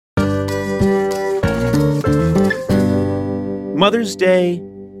Mother's Day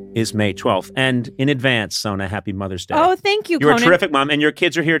is May 12th. And in advance, Sona, happy Mother's Day. Oh, thank you, You're Conan. a terrific mom, and your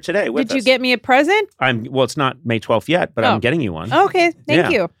kids are here today with us. Did you get me a present? Well, it's not May 12th yet, but I'm getting you one. Okay,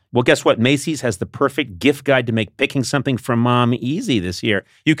 thank you. Well, guess what? Macy's has the perfect gift guide to make picking something from mom easy this year.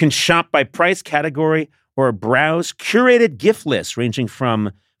 You can shop by price category or browse curated gift lists ranging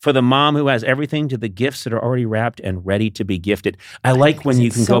from for the mom who has everything to the gifts that are already wrapped and ready to be gifted. I like when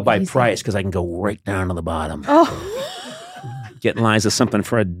you can go by price because I can go right down to the bottom. Get Liza something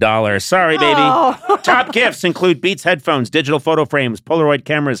for $1. Sorry, baby. Top gifts include Beats headphones, digital photo frames, Polaroid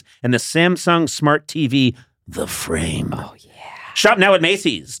cameras, and the Samsung Smart TV, The Frame. Oh, yeah. Shop now at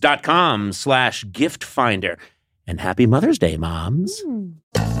Macys.com/gift finder. And happy Mother's Day, moms.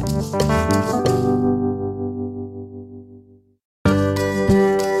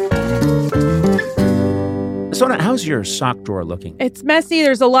 Sona, how's your sock drawer looking? It's messy.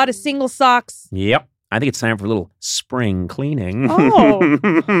 There's a lot of single socks. Yep. I think it's time for a little spring cleaning. Oh.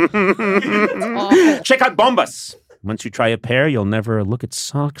 Check out Bombas. Once you try a pair, you'll never look at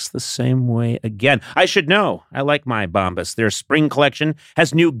socks the same way again. I should know. I like my Bombas. Their spring collection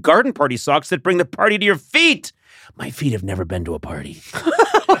has new garden party socks that bring the party to your feet. My feet have never been to a party.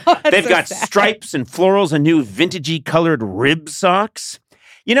 They've got stripes and florals and new vintagey colored rib socks.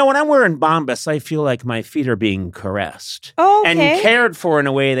 You know, when I'm wearing Bombas, I feel like my feet are being caressed and cared for in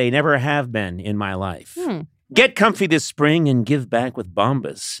a way they never have been in my life. Get comfy this spring and give back with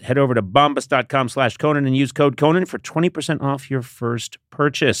Bombas. Head over to bombas.com/Conan and use code Conan for 20% off your first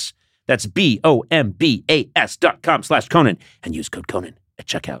purchase. That's BOMBAS.com/Conan and use code Conan at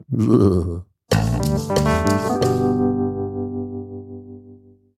checkout.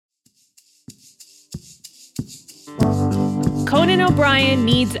 Conan O'Brien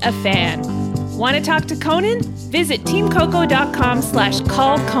needs a fan. Want to talk to Conan? Visit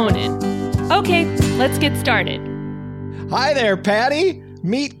teamcoco.com/callconan. Okay, let's get started. Hi there, Patty.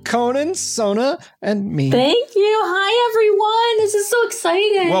 Meet Conan, Sona, and me. Thank you. Hi, everyone. This is so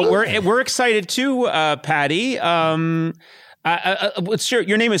exciting. Well, we're excited too, Patty.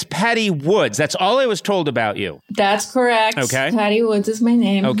 Your name is Patty Woods. That's all I was told about you. That's correct. Okay. Patty Woods is my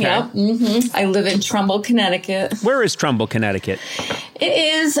name. Okay. Yep. I live in Trumbull, Connecticut. Where is Trumbull, Connecticut? It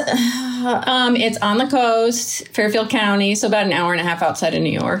is, it's on the coast, Fairfield County, so about an hour and a half outside of New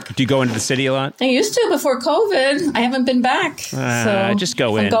York. Do you go into the city a lot? I used to before COVID. I haven't been back. So just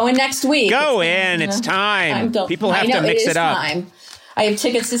go in. I'm going next week. Go in. It's time. People have to mix it up. Time. I have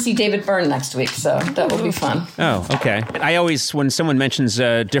tickets to see David Byrne next week, so that will be fun. Oh, okay. I always, when someone mentions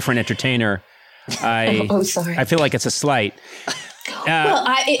a different entertainer, sorry. I feel like it's a slight. Well,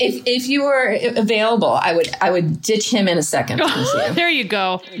 if you were available, I would ditch him in a second. There you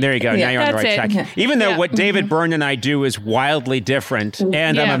go. There you go. Yeah, now you're on the right track. Yeah. Even though what David Byrne and I do is wildly different,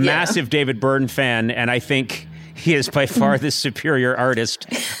 and I'm a massive David Byrne fan, and I think he is by far the superior artist.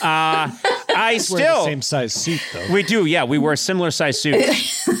 I still wear the same size suit, though. We do, yeah. We wear similar size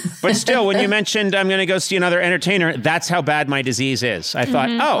suits. But still, when you mentioned I'm going to go see another entertainer, that's how bad my disease is. I thought,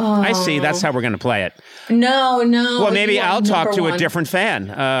 I see. That's how we're going to play it. No. Well, maybe I'll talk to a different fan.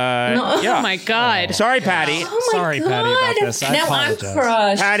 Oh my God. Sorry, Patty. Sorry, Patty, about this. I apologize. I'm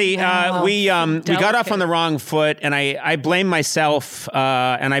crushed. Patty, we got off on the wrong foot, and I blame myself.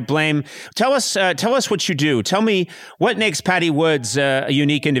 And I blame. Tell us what you do. Tell me what makes Patty Woods a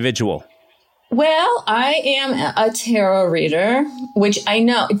unique individual. Well, I am a tarot reader, which I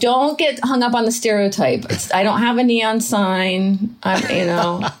know. Don't get hung up on the stereotype. I don't have a neon sign.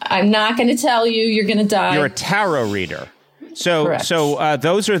 I'm not going to tell you you're going to die. You're a tarot reader. Correct. So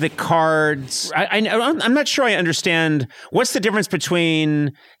those are the cards. I'm not sure I understand. What's the difference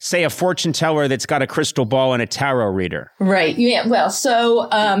between, say, a fortune teller that's got a crystal ball and a tarot reader? Right. Yeah. Well, so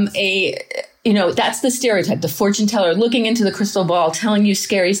that's the stereotype, the fortune teller looking into the crystal ball, telling you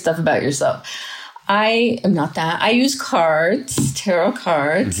scary stuff about yourself. I am not that. I use cards, tarot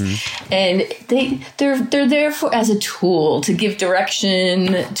cards, and they're there as a tool to give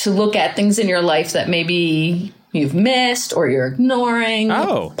direction, to look at things in your life that maybe you've missed or you're ignoring.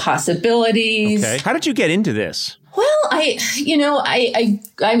 Possibilities. Okay. How did you get into this? Well, I'm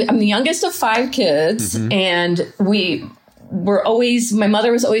the youngest of 5 kids, and my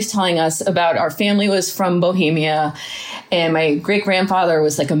mother was always telling us about our family was from Bohemia, and my great grandfather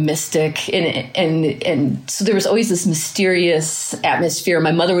was like a mystic, and so there was always this mysterious atmosphere.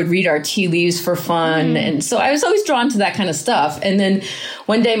 My mother would read our tea leaves for fun, and so I was always drawn to that kind of stuff. And then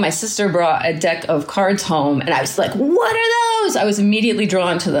one day, my sister brought a deck of cards home, and I was like, "What are those?" I was immediately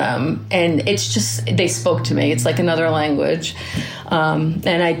drawn to them, and it's just they spoke to me. It's like another language.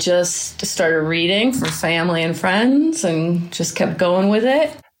 And I just started reading for family and friends and just kept going with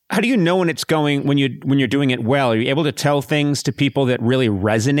it. How do you know when it's going when you're doing it well? Are you able to tell things to people that really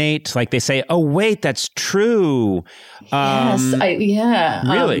resonate? Like they say, "Oh, wait, that's true." Yes,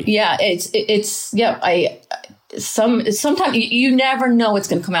 Really? Sometimes you never know what's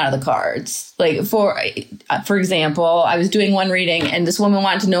going to come out of the cards. Like for example, I was doing one reading and this woman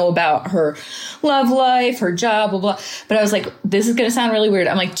wanted to know about her love life, her job, blah, blah. But I was like, this is going to sound really weird.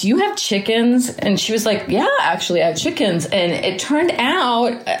 I'm like, do you have chickens? And she was like, yeah, actually I have chickens. And it turned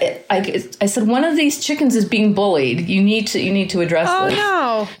out, I said, one of these chickens is being bullied. You need to address this. Oh,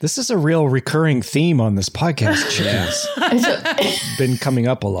 no. This is a real recurring theme on this podcast, chickens. It's been coming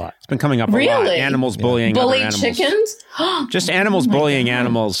up a lot. It's been coming up a lot. Animals bullying other Bullied animals. chickens? Just animals bullying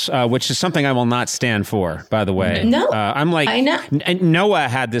animals, which is something I will not stand for, by the way. No. I'm like, I know. Noah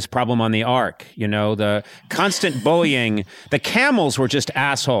had this problem on the ark, the constant bullying. The camels were just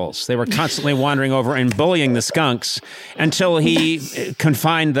assholes. They were constantly wandering over and bullying the skunks until he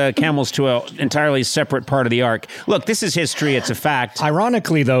confined the camels to an entirely separate part of the ark. Look, this is history. It's a fact.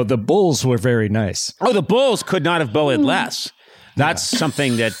 Ironically, though, the bulls were very nice. Oh, the bulls could not have bullied less. That's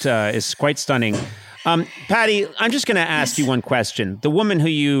something that is quite stunning. Patty, I'm just going to ask you one question. The woman who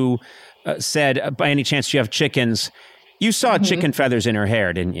you said, by any chance you have chickens, you saw chicken feathers in her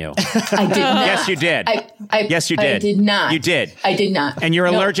hair, didn't you? I did not. Yes, you did. Yes, you did. I did not. You did. I did not. And you're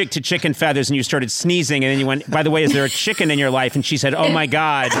allergic to chicken feathers, and you started sneezing, and then you went, by the way, is there a chicken in your life? And she said, oh my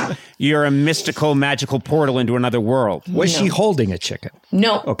God, you're a mystical, magical portal into another world. Was she holding a chicken?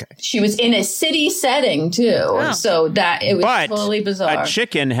 No. Okay. She was in a city setting, too. Oh. So that it was totally bizarre. A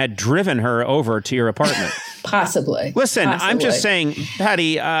chicken had driven her over to your apartment. Possibly. Listen, I'm just saying,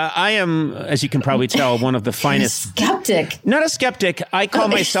 Patty, I am, as you can probably tell, one of the finest. Skeptic. Not a skeptic. I call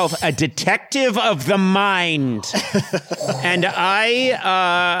myself a detective of the mind. And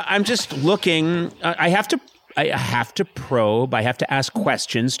I'm just looking. I have to probe. I have to ask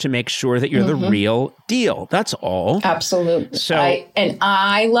questions to make sure that you're the real deal. That's all. Absolutely. So,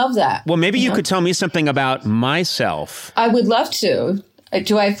 I love that. Well, maybe you could tell me something about myself. I would love to.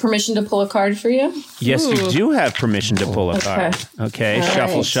 Do I have permission to pull a card for you? Yes, you do have permission to pull a card. Okay, All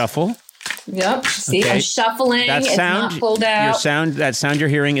shuffle, right. shuffle. Yep. See, Okay. I'm shuffling. That It's sound, not pulled out. that sound you're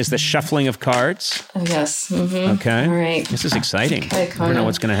hearing is the shuffling of cards. Oh, yes. Mm-hmm. Okay. All right. This is exciting. Okay, I don't know Conan.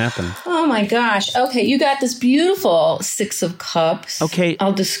 what's going to happen. Oh my gosh. Okay, you got this beautiful Six of Cups. Okay.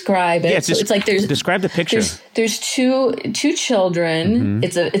 I'll describe it. Yeah, So it's like there's describe the picture. There's two children.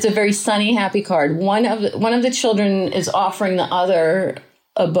 It's a very sunny, happy card. One of the children is offering the other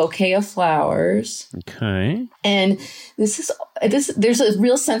a bouquet of flowers. Okay. And there's a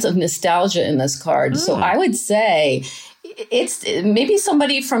real sense of nostalgia in this card. So I would say it's maybe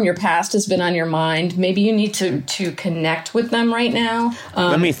somebody from your past has been on your mind. Maybe you need to connect with them right now.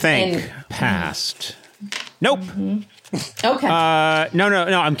 Let me think. Past. Nope. Okay.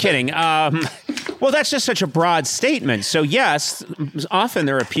 No, I'm kidding. Well, that's just such a broad statement. So yes, often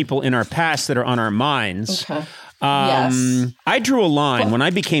there are people in our past that are on our minds. Okay. Yes. I drew a line. When I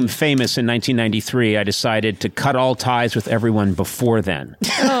became famous in 1993, I decided to cut all ties with everyone before then.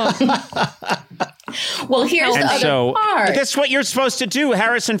 Well, here's the other part. That's what you're supposed to do.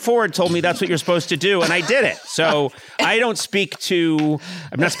 Harrison Ford told me that's what you're supposed to do, and I did it. So I've not spoken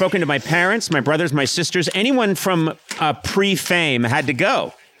to my parents, my brothers, my sisters. Anyone from pre-fame had to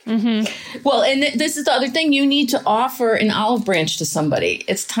go. Mm-hmm. Well, and this is the other thing. You need to offer an olive branch to somebody.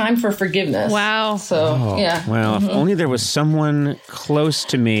 It's time for forgiveness. Wow. So, yeah. Well, if only there was someone close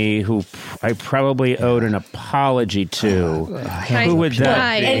to me who I probably owed an apology to. Who would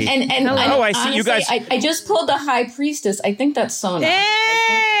that be? And I see. Honestly, You guys. I just pulled the High Priestess. I think that's Sona.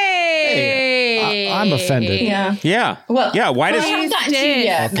 Hey! I'm offended. Yeah. Yeah. Well, yeah. Why does? I haven't gotten to you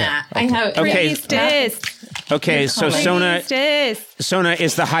yet, Matt. I have. Okay. Okay, so Sona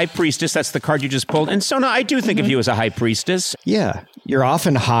is the High Priestess. That's the card you just pulled. And Sona, I do think of you as a High Priestess. Yeah, you're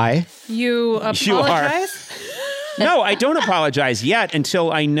often high. You apologize? No, I don't apologize yet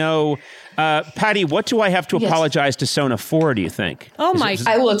until I know. Patty, what do I have to apologize to Sona for, do you think? Oh, my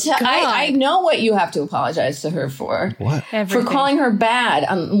I will tell. God. I know what you have to apologize to her for. What? Everything. For calling her bad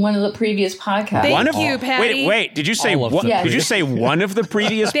on one of the previous podcasts. Thank you, Patty. Wait. Did you say All of what? them. Did you say one of the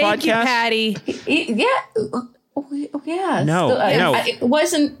previous podcasts? Thank you, Patty. Yeah. Yeah. No. It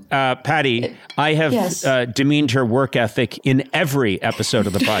wasn't. Patty, I have demeaned her work ethic in every episode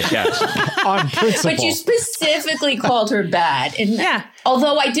of the podcast. On principle. But you specifically called her bad. And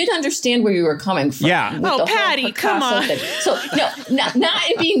although I did understand where you were coming from. Yeah. with the whole Patty, come Picasso on. thing. So, no, not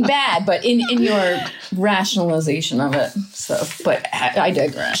in being bad, but in your rationalization of it. So, but I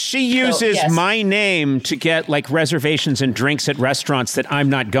digress. She uses my name to get like reservations and drinks at restaurants that I'm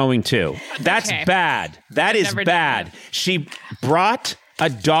not going to. That's bad. That is bad. She brought a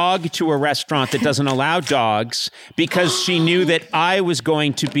dog to a restaurant that doesn't allow dogs because she knew that I was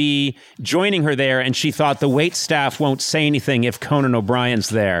going to be joining her there, and she thought the wait staff won't say anything if Conan O'Brien's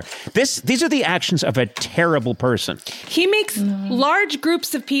there. These are the actions of a terrible person. He makes large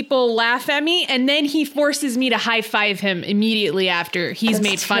groups of people laugh at me, and then he forces me to high five him immediately after he's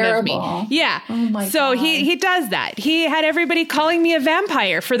made fun of me. Yeah. Oh my so God. he does that. He had everybody calling me a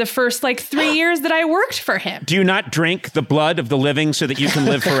vampire for the first 3 years that I worked for him. Do you not drink the blood of the living so that you can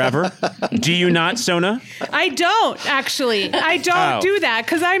live forever? Do you not, Sona? I don't, actually. I don't do that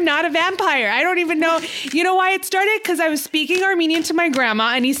because I'm not a vampire. I don't even know. You know why it started? Because I was speaking Armenian to my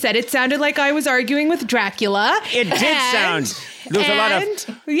grandma, and he said it sounded like I was arguing with Dracula. It did sound. There was a lot of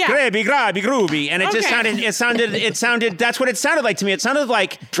grabby, groovy, and it just sounded, that's what it sounded like to me. It sounded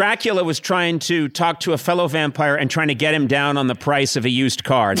like Dracula was trying to talk to a fellow vampire and trying to get him down on the price of a used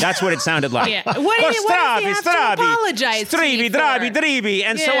car. That's what it sounded like. Yeah. What does he have to apologize to me for? Drabby.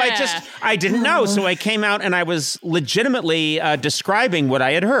 And so I didn't know. So I came out and I was legitimately describing what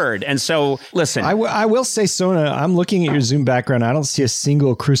I had heard. And so, listen. I will say, Sona, I'm looking at your Zoom background. I don't see a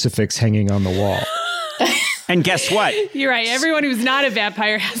single crucifix hanging on the wall. And guess what? You're right. Everyone who's not a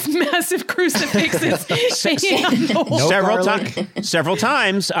vampire has massive crucifixes hanging on the wall. Several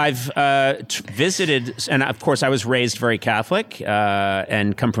times I've visited, and of course I was raised very Catholic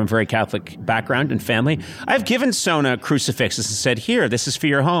and come from a very Catholic background and family. I've given Sona crucifixes and said, here, this is for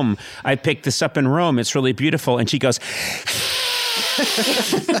your home. I picked this up in Rome. It's really beautiful. And she goes...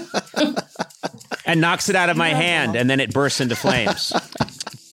 and knocks it out of my hand, and then it bursts into flames.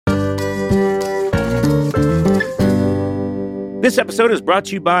 This episode is brought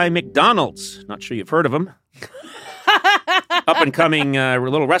to you by McDonald's. Not sure you've heard of them. Up-and-coming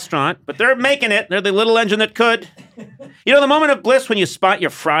little restaurant, but they're making it. They're the little engine that could. You know, the moment of bliss when you spot your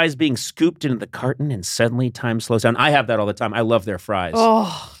fries being scooped into the carton and suddenly time slows down. I have that all the time. I love their fries.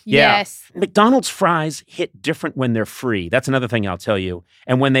 Oh, yeah. Yes. McDonald's fries hit different when they're free. That's another thing I'll tell you.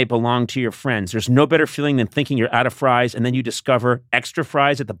 And when they belong to your friends. There's no better feeling than thinking you're out of fries and then you discover extra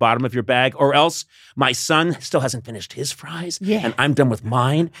fries at the bottom of your bag. Or else my son still hasn't finished his fries. Yeah. And I'm done with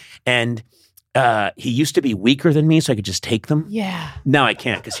mine. And he used to be weaker than me, so I could just take them. Yeah. Now I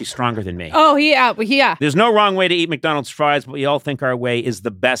can't because he's stronger than me. Oh, yeah. There's no wrong way to eat McDonald's fries, but we all think our way is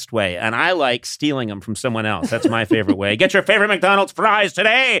the best way. And I like stealing them from someone else. That's my favorite way. Get your favorite McDonald's fries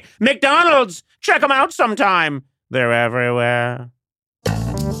today. McDonald's! Check them out sometime. They're everywhere.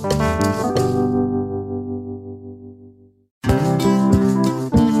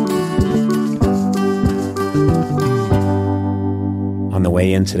 On the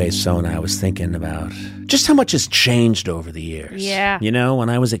way in today, Sona, I was thinking about just how much has changed over the years. Yeah. You know, when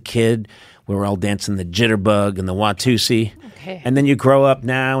I was a kid, we were all dancing the jitterbug and the Watusi. Okay. And then you grow up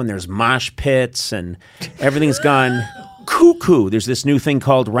now and there's mosh pits and everything's gone cuckoo. There's this new thing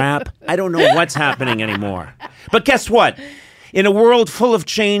called rap. I don't know what's happening anymore. But guess what? In a world full of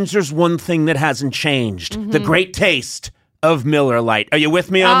change, there's one thing that hasn't changed. Mm-hmm. The great taste of Miller Lite. Are you with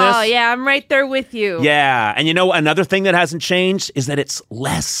me on this? Oh, yeah, I'm right there with you. Yeah, and you know, another thing that hasn't changed is that it's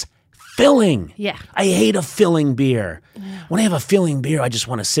less filling. Yeah. I hate a filling beer. Yeah. When I have a filling beer, I just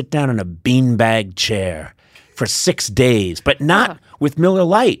want to sit down in a beanbag chair for 6 days, but not with Miller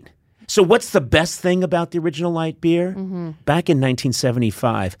Lite. So what's the best thing about the original light beer? Mm-hmm. Back in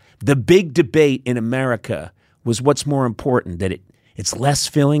 1975, the big debate in America was what's more important, that it's less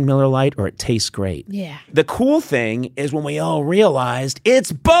filling, Miller Lite, or it tastes great. Yeah. The cool thing is when we all realized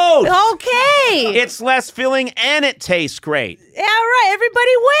it's both. Okay. It's less filling and it tastes great. Yeah, right.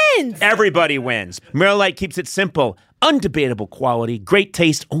 Everybody wins. Everybody wins. Miller Lite keeps it simple. Undebatable quality, great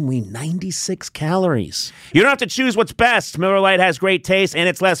taste, only 96 calories. You don't have to choose what's best. Miller Lite has great taste and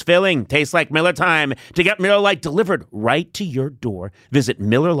it's less filling. Tastes like Miller time. To get Miller Lite delivered right to your door, visit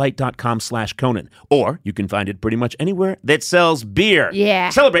MillerLite.com/Conan. Or you can find it pretty much anywhere that sells beer.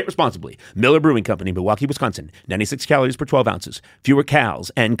 Yeah. Celebrate responsibly. Miller Brewing Company, Milwaukee, Wisconsin. 96 calories per 12 ounces. Fewer calories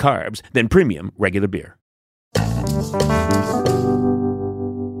and carbs than premium regular beer.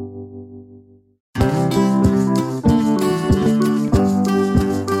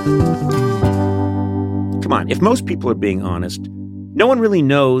 Come on, if most people are being honest, no one really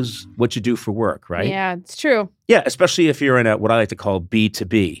knows what you do for work, right? Yeah, it's true. Yeah, especially if you're in what I like to call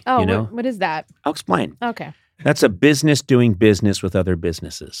B2B. Oh, you know? what is that? I'll explain. Okay. That's a business doing business with other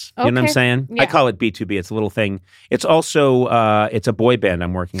businesses. You know what I'm saying? Yeah. I call it B2B. It's a little thing. It's also, it's a boy band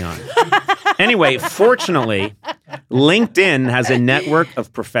I'm working on. Anyway, fortunately, LinkedIn has a network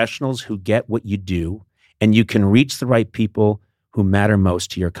of professionals who get what you do, and you can reach the right people who matter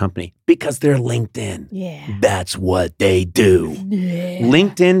most to your company because they're LinkedIn. Yeah. That's what they do. Yeah.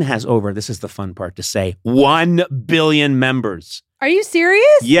 LinkedIn has over, this is the fun part to say, 1 billion members. Are you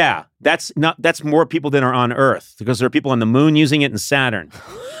serious? Yeah, that's more people than are on Earth because there are people on the moon using it and Saturn.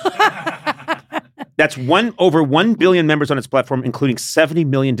 That's over 1 billion members on its platform, including 70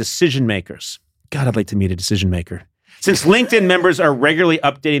 million decision makers. God, I'd like to meet a decision maker. Since LinkedIn members are regularly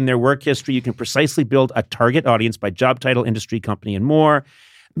updating their work history, you can precisely build a target audience by job title, industry, company, and more.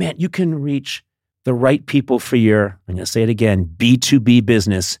 Man, you can reach the right people for your, I'm going to say it again, B2B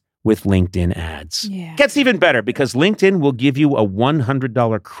business with LinkedIn ads. Yeah. Gets even better because LinkedIn will give you a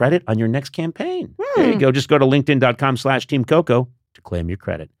 $100 credit on your next campaign. There you go. Just go to linkedin.com/Team Coco to claim your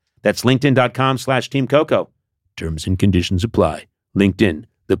credit. That's linkedin.com/Team Coco. Terms and conditions apply. LinkedIn,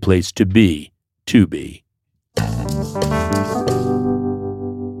 the place to be, to be.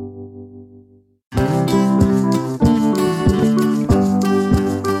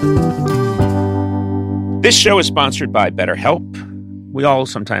 This show is sponsored by BetterHelp. We all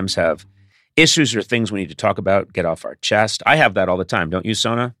sometimes have issues or things we need to talk about, get off our chest. I have that all the time, don't you,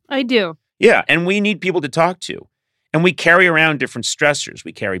 Sona? I do. Yeah, and we need people to talk to. And we carry around different stressors.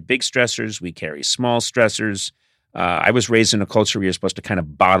 We carry big stressors. We carry small stressors. I was raised in a culture where you're supposed to kind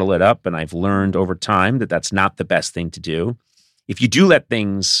of bottle it up, and I've learned over time that that's not the best thing to do. If you do let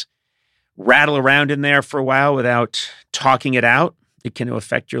things rattle around in there for a while without talking it out, it can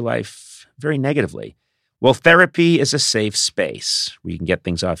affect your life very negatively. Well, therapy is a safe space where you can get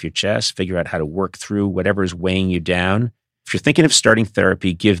things off your chest, figure out how to work through whatever is weighing you down. If you're thinking of starting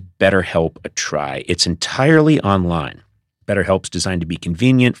therapy, give BetterHelp a try. It's entirely online. BetterHelp's designed to be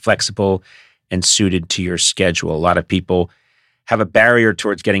convenient, flexible, and suited to your schedule. A lot of people have a barrier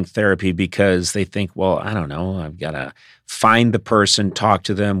towards getting therapy because they think, well, I don't know, I've got to find the person, talk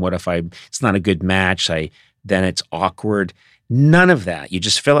to them. What if it's not a good match? Then it's awkward. None of that. You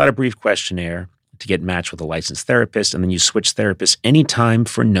just fill out a brief questionnaire to get matched with a licensed therapist, and then you switch therapists anytime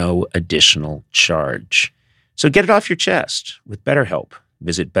for no additional charge. So get it off your chest with BetterHelp.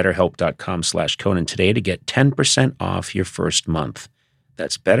 Visit betterhelp.com/Conan today to get 10% off your first month.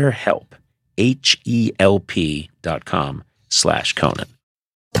 That's BetterHelp, HELP.com/Conan.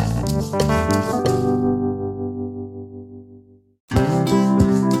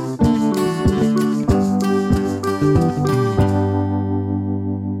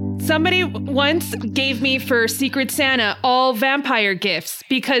 Somebody once gave me for Secret Santa all vampire gifts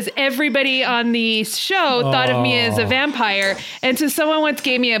because everybody on the show thought of me as a vampire. And so someone once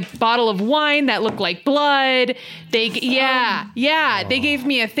gave me a bottle of wine that looked like blood. They gave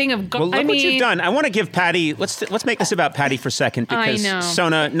me a thing of Well, look what you've done. I want to give Patty, let's make this about Patty for a second because I know.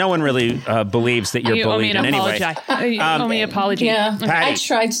 Sona, no one really believes that you're bullied in any way. You owe me an apology. Yeah, Patty, I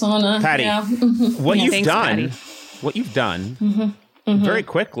tried Sona. Patty, Yeah. what you've Thanks, done very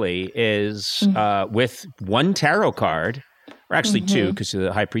quickly is with one tarot card, or actually two, because of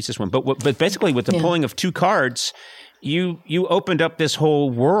the High Priestess one, but basically with the pulling of two cards, you opened up this whole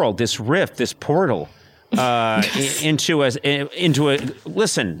world, this rift, this portal into a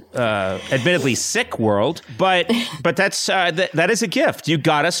admittedly sick world, but that's that is a gift. You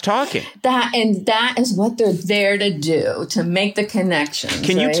got us talking. That is what they're there to do, to make the connections.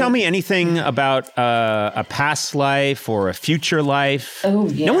 Can you tell me anything about a past life or a future life? Oh,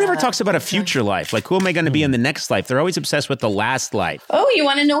 yeah. No one ever talks about a future life. Like, who am I going to be in the next life? They're always obsessed with the last life. Oh, you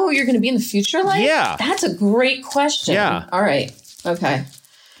want to know who you're going to be in the future life? Yeah. That's a great question. Yeah. All right. Okay.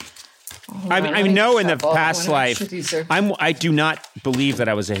 I know in the past life, I do not believe that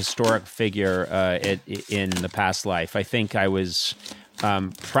I was a historic figure in the past life. I think I was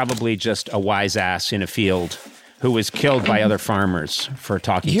probably just a wise ass in a field who was killed by other farmers for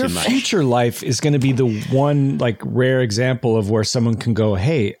talking Your too much. future life is going to be the one like rare example of where someone can go,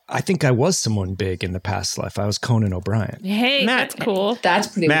 hey, I think I was someone big in the past life. I was Conan O'Brien. Hey, Matt, that's cool. That's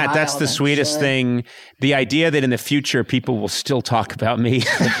pretty Matt, wild, that's the sweetest thing. The idea that in the future people will still talk about me,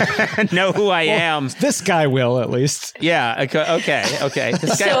 know who I am. This guy will, at least. Yeah. Okay.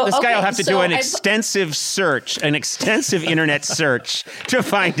 This guy will have to do an extensive search, an extensive internet search to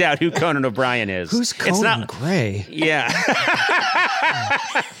find out who Conan O'Brien is. Who's Conan Gray? Yeah.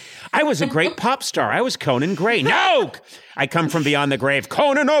 I was a great pop star. I was Conan Gray. No! I come from beyond the grave.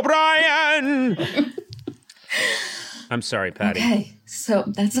 Conan O'Brien! I'm sorry, Patty. Okay. So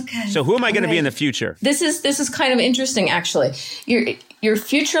that's okay. So who am I going to be in the future? This is kind of interesting, actually. Your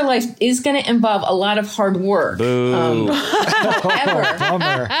future life is going to involve a lot of hard work. Boo. However,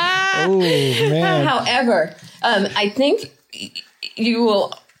 Bummer. Oh, man. however, I think you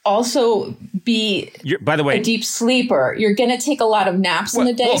will also be By the way, a deep sleeper. You're going to take a lot of naps in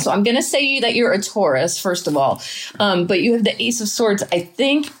the day. So I'm going to say that you're a Taurus, first of all. But you have the Ace of Swords. I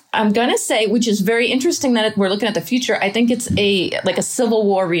think I'm gonna say, which is very interesting that we're looking at the future. I think it's like a Civil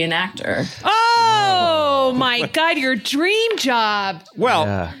War reenactor. Oh my God, your dream job.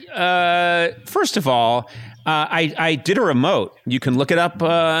 Well, first of all, I did a remote. You can look it up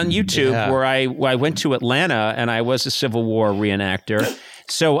on YouTube where I went to Atlanta and I was a Civil War reenactor.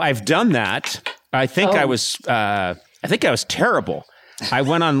 So I've done that. I think I was terrible. I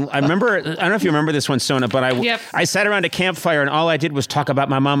remember, I don't know if you remember this one, Sona, but I sat around a campfire and all I did was talk about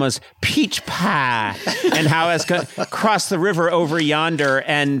my mama's peach pie and how I was going to cross the river over yonder.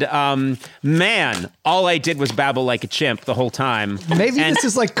 And man, all I did was babble like a chimp the whole time. Maybe this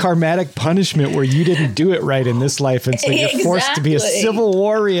is like karmatic punishment where you didn't do it right in this life. And so you're forced to be a Civil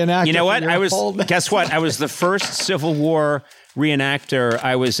War reenactor. You know what? Guess what? I was the first Civil War reenactor.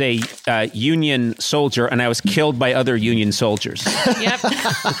 I was a Union soldier, and I was killed by other Union soldiers. Yep.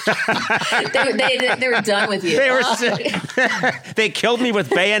 they were done with you. They killed me with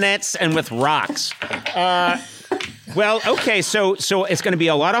bayonets and with rocks. Well, okay, so it's going to be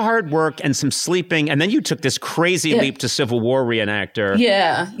a lot of hard work and some sleeping, and then you took this crazy leap to Civil War reenactor.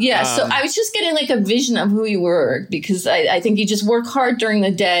 Yeah. So I was just getting like a vision of who you were, because I think you just work hard during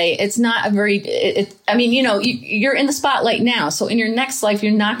the day. It's not a very, you're in the spotlight now. So in your next life,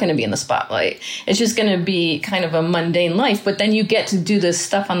 you're not going to be in the spotlight. It's just going to be kind of a mundane life. But then you get to do this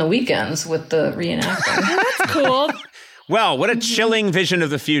stuff on the weekends with the reenacting. That's cool. Well, what a chilling vision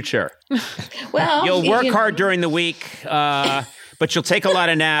of the future. Well, you'll work hard during the week, but you'll take a lot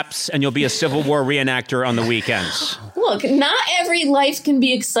of naps, and you'll be a Civil War reenactor on the weekends. Look, not every life can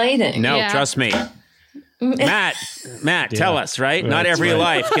be exciting. No, trust me. Matt, tell us, right? Not every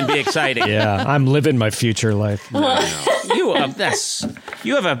life can be exciting. Yeah, I'm living my future life. No.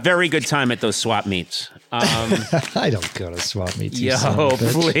 You have a very good time at those swap meets. I don't go to swap meets.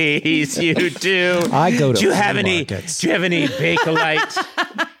 Please, you do. I go to Do you have any markets.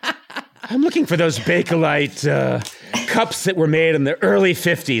 Bakelite? I'm looking for those Bakelite cups that were made in the early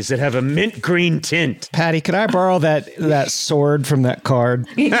 50s that have a mint green tint. Patty, could I borrow that sword from that card?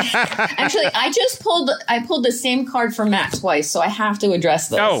 Actually, I pulled the same card for Matt twice, so I have to address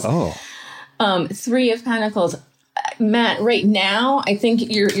this. Oh. Three of Pentacles. Matt, right now, I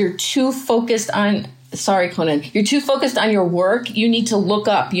think you're too focused on. Sorry, Conan. You're too focused on your work. You need to look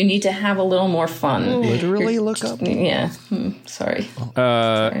up. You need to have a little more fun. Literally look up? Yeah. Sorry.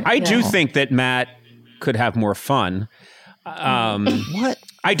 I do think that Matt could have more fun. What?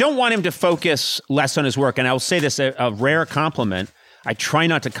 I don't want him to focus less on his work. And I'll say this, a rare compliment. I try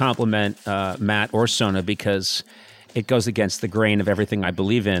not to compliment Matt or Sona because it goes against the grain of everything I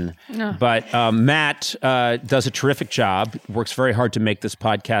believe in. No. But Matt does a terrific job, works very hard to make this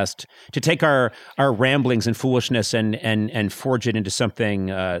podcast, to take our ramblings and foolishness and forge it into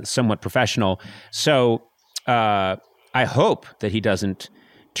something somewhat professional. So I hope that he doesn't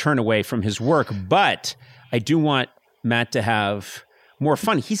turn away from his work, but I do want Matt to have more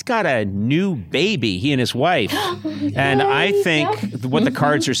fun. He's got a new baby, he and his wife. And I think what the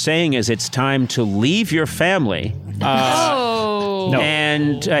cards are saying is it's time to leave your family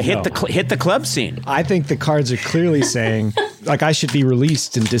and hit the club scene. I think the cards are clearly saying, like, I should be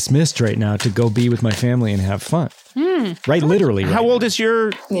released and dismissed right now to go be with my family and have fun. Right, literally. How old is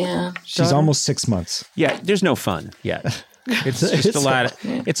your She's daughter? almost 6 months. Yeah, there's no fun yet. It's just a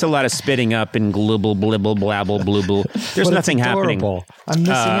lot of spitting up and glibble blibble blabble blubble. There's nothing happening. I'm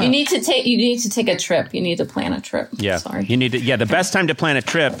missing out. You need to take a trip. You need to plan a trip. Yeah. Sorry. You need to. Yeah. The best time to plan a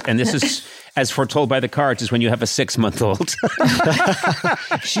trip, and this is as foretold by the cards, is when you have a 6-month-old.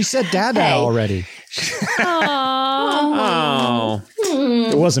 She said dada already. Oh.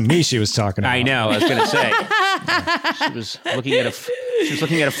 It wasn't me she was talking about. I know. I was going to say. She was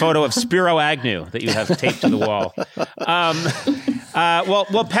looking at a photo of Spiro Agnew that you have taped to the wall.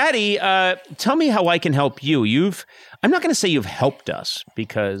 Well, Patty, tell me how I can help you. I'm not going to say you've helped us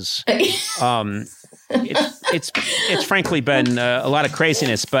because it's frankly been a lot of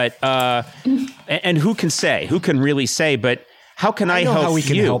craziness. But and who can really say? But how can I help you? How we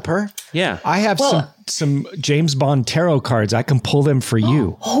can help her? Yeah, I have some James Bond tarot cards. I can pull them for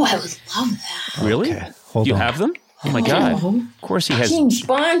you. Oh, I would love that. Really? Okay, hold you on. have them? Oh my God! Of course he has. James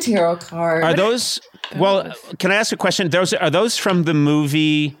Bond tarot card. Are those? Well, can I ask a question? Are those from the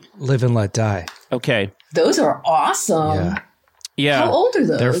movie Live and Let Die? Okay. Those are awesome. Yeah. How old are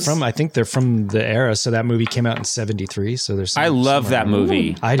those? I think they're from the era. So that movie came out in 1973. So there's. I love that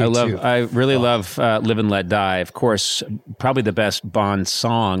movie. I do too. I really love Live and Let Die. Of course, probably the best Bond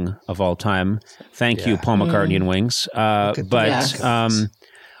song of all time. Thank you, Paul McCartney and Wings.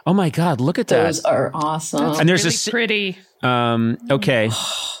 Oh my God, look at that. Those are awesome. And there's really pretty. Okay.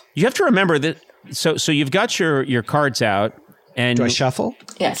 You have to remember that. So you've got your cards out. And Do I shuffle?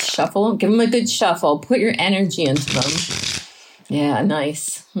 Yes, shuffle. Give them a good shuffle. Put your energy into them. Yeah,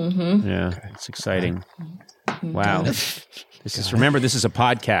 nice. Mm-hmm. Yeah, it's exciting. Wow. Remember, this is a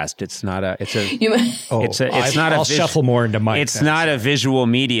podcast. It's not a. It's a. I'll shuffle more into Mike. It's not a visual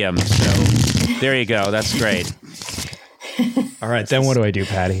medium. So there you go. That's great. All right, then what do I do,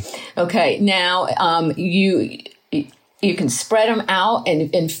 Patty? Okay, now you can spread them out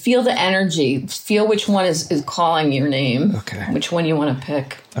and feel the energy. Feel which one is calling your name. Okay. Which one you want to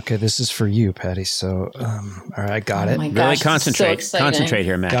pick. Okay, this is for you, Patty. So, all right, I got it. My Really gosh, concentrate. So Concentrate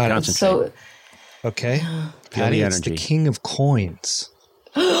here, Matt. Got it. Concentrate. So, Okay. Patty, it's the energy. king of coins.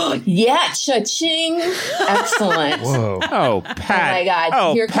 yeah, cha-ching. Excellent. Whoa. Oh, Pat. Oh my God!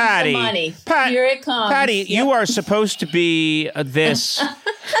 Oh, Here Patty. comes the money. Here it comes. Patty, Yep. you are supposed to be this.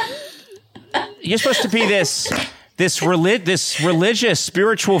 You're supposed to be this religious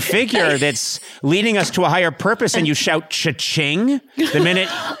spiritual figure that's leading us to a higher purpose, and you shout cha-ching the minute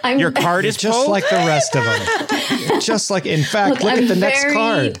your card is Just pulled. like the rest of them. Just like, in fact, look I'm at the next very-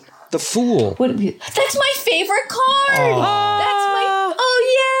 card. The Fool. That's my favorite card. That's my.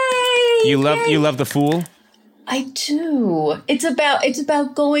 Oh, yay! you love the Fool. I do. It's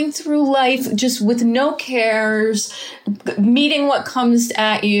about going through life just with no cares, meeting what comes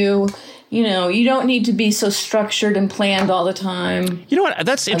at you. You know, you don't need to be so structured and planned all the time. You know what?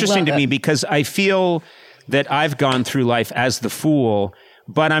 That's interesting to love me it. because I feel that I've gone through life as the Fool,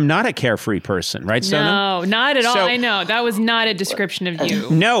 but I'm not a carefree person, right, Sona? No, not at all. So- I know. That was not a description of you.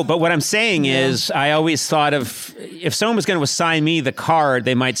 No, but what I'm saying is I always thought of if someone was going to assign me the card,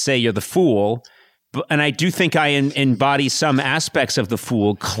 they might say you're the Fool. And I do think I embody some aspects of the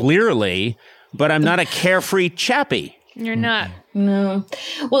Fool clearly, but I'm not a carefree chappy. You're not. No.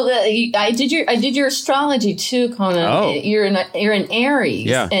 Well, I did your astrology too, Conan. Oh. You're an Aries.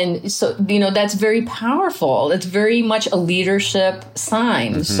 Yeah. And so, that's very powerful. That's very much a leadership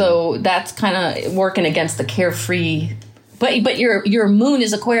sign. Mm-hmm. So that's kind of working against the carefree. But your moon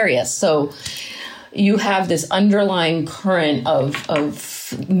is Aquarius. So you have this underlying current of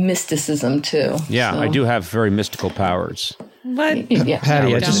mysticism too. Yeah, So, I do have very mystical powers. What? Yeah. Patty,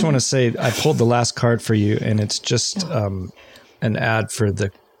 I don't. just want to say I pulled the last card for you, and it's just an ad for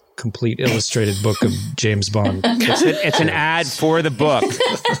the complete illustrated book of James Bond. It's an ad for the book,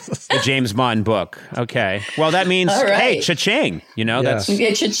 the James Bond book. Okay. Well, that means, All right. hey, cha-ching. That's...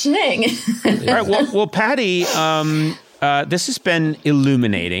 Yeah, cha-ching. All right. Well, Patty, this has been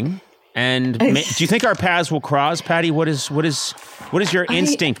illuminating. And do you think our paths will cross, Patty? What is your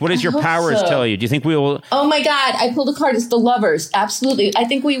instinct? What does your hope powers so. tell you? Do you think we will? Oh my God! I pulled a card. It's the lovers. Absolutely. I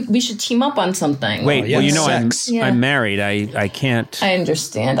think we should team up on something. Wait. yeah, Well, sex. I'm married. I can't. I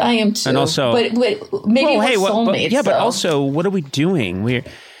understand. I am too. And also- but maybe we're soulmates. but though. also, what are we doing?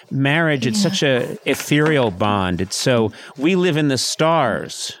 Marriage, it's such a ethereal bond. It's so we live in the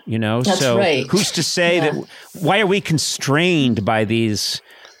stars, That's so right. who's to say Yeah. that why are we constrained by these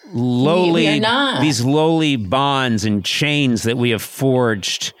We lowly are not. bonds and chains that we have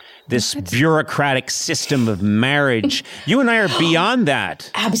forged, this bureaucratic system of marriage? You and I are beyond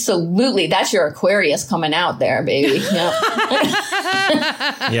that. Absolutely. That's your Aquarius coming out there, baby. Yep.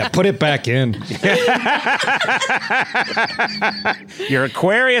 Yeah, put it back in. Your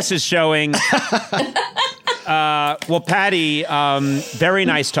Aquarius is showing. Well, Patty, very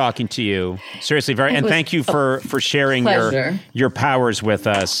nice talking to you. Seriously, and thank you for sharing pleasure. your powers with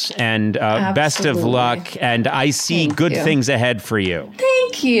us. And best of Absolutely. luck. And I see Thank good you. things ahead for you.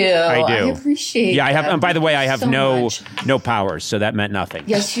 Thank you. I do. I appreciate. Yeah, I have. that. And by the way, I have so much. no powers, so that meant nothing.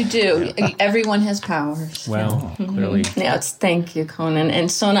 Yes, you do. Everyone has powers. Well, clearly. Yes, thank you, Conan.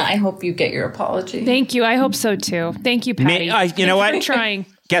 And Sona, I hope you get your apology. Thank you. I hope so too. Thank you, Patty. You know what? For trying.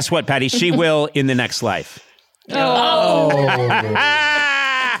 Guess what, Patty? She will in the next life.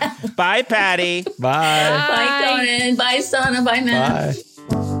 Bye, Patty. Bye. Bye, Conan. Bye, Sona. Bye, Matt. Bye.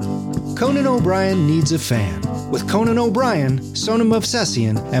 Conan O'Brien Needs a Fan with Conan O'Brien, Sonam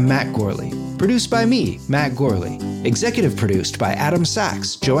Movsesian, and Matt Gorley. Produced by me, Matt Gorley. Executive produced by Adam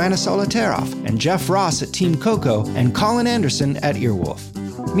Sachs, Joanna Solitaroff, and Jeff Ross at Team Coco, and Colin Anderson at Earwolf.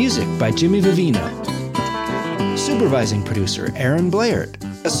 Music by Jimmy Vivino. Supervising producer Aaron Blaird.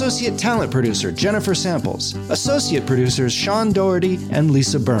 Associate talent producer Jennifer Samples. Associate producers Sean Doherty and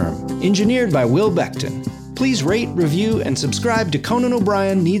Lisa Berm. Engineered by Will Beckton. Please rate, review, and subscribe to Conan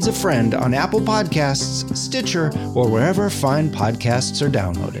O'Brien Needs a Friend on Apple Podcasts, Stitcher, or wherever fine podcasts are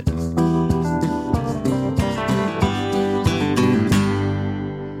downloaded.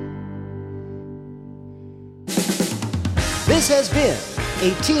 This has been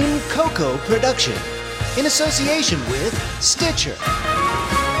a Team Coco production in association with Stitcher.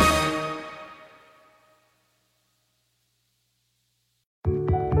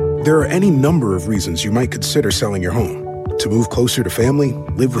 There are any number of reasons you might consider selling your home. To move closer to family,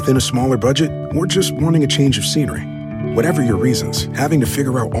 live within a smaller budget, or just wanting a change of scenery. Whatever your reasons, having to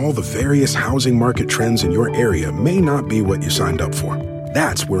figure out all the various housing market trends in your area may not be what you signed up for.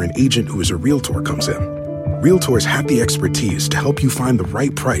 That's where an agent who is a realtor comes in. Realtors have the expertise to help you find the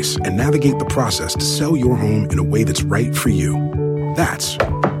right price and navigate the process to sell your home in a way that's right for you. That's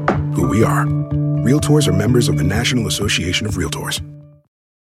who we are. Realtors are members of the National Association of Realtors.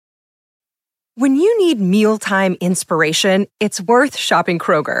 When you need mealtime inspiration, it's worth shopping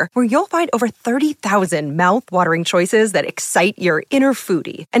Kroger, where you'll find over 30,000 mouth-watering choices that excite your inner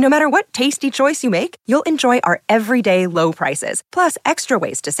foodie. And no matter what tasty choice you make, you'll enjoy our everyday low prices, plus extra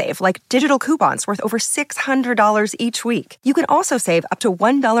ways to save, like digital coupons worth over $600 each week. You can also save up to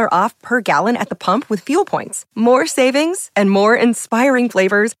 $1 off per gallon at the pump with fuel points. More savings and more inspiring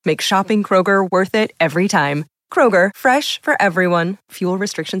flavors make shopping Kroger worth it every time. Kroger, fresh for everyone. Fuel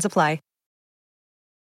restrictions apply.